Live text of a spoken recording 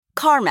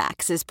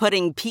CarMax is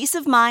putting peace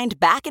of mind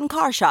back in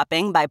car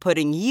shopping by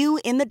putting you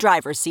in the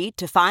driver's seat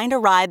to find a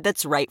ride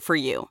that's right for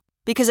you.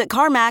 Because at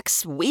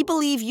CarMax, we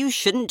believe you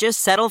shouldn't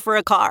just settle for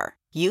a car.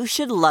 You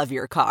should love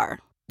your car.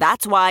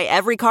 That's why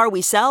every car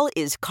we sell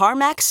is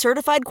CarMax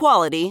certified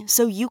quality,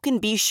 so you can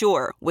be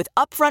sure with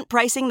upfront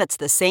pricing that's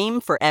the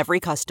same for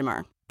every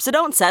customer. So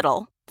don't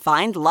settle.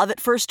 Find love at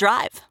first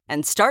drive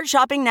and start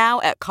shopping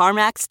now at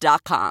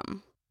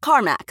CarMax.com.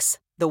 CarMax,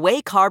 the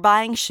way car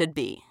buying should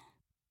be.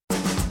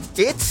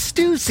 It's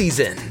stew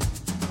season.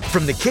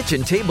 From the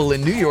kitchen table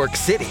in New York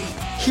City,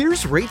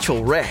 here's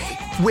Rachel Ray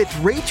with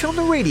Rach on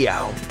the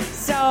Radio.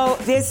 So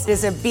this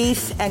is a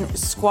beef and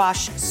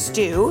squash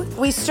stew.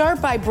 We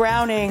start by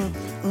browning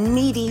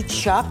meaty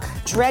chuck.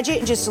 Dredge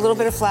it in just a little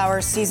bit of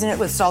flour, season it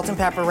with salt and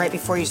pepper right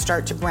before you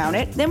start to brown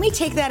it. Then we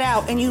take that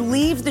out and you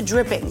leave the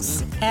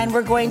drippings. And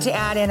we're going to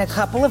add in a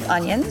couple of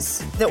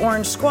onions, the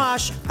orange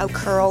squash, a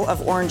curl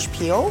of orange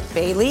peel,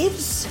 bay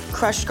leaves,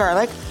 crushed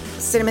garlic,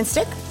 cinnamon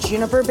stick,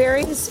 juniper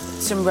berries,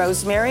 some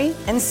rosemary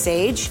and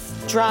sage,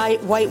 dry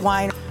white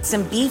wine,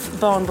 some beef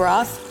bone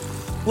broth.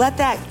 Let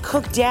that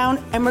cook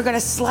down, and we're gonna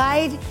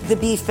slide the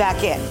beef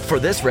back in. For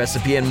this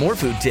recipe and more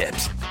food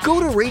tips, go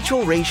to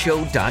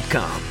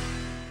RachelRayShow.com.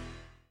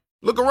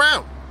 Look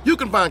around. You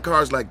can find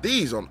cars like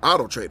these on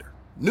AutoTrader.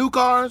 New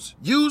cars,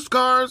 used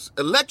cars,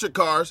 electric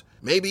cars,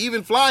 maybe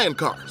even flying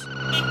cars.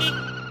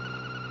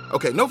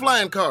 Okay, no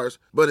flying cars,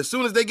 but as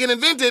soon as they get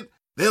invented,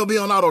 they'll be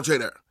on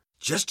AutoTrader.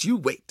 Just you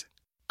wait.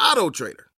 AutoTrader.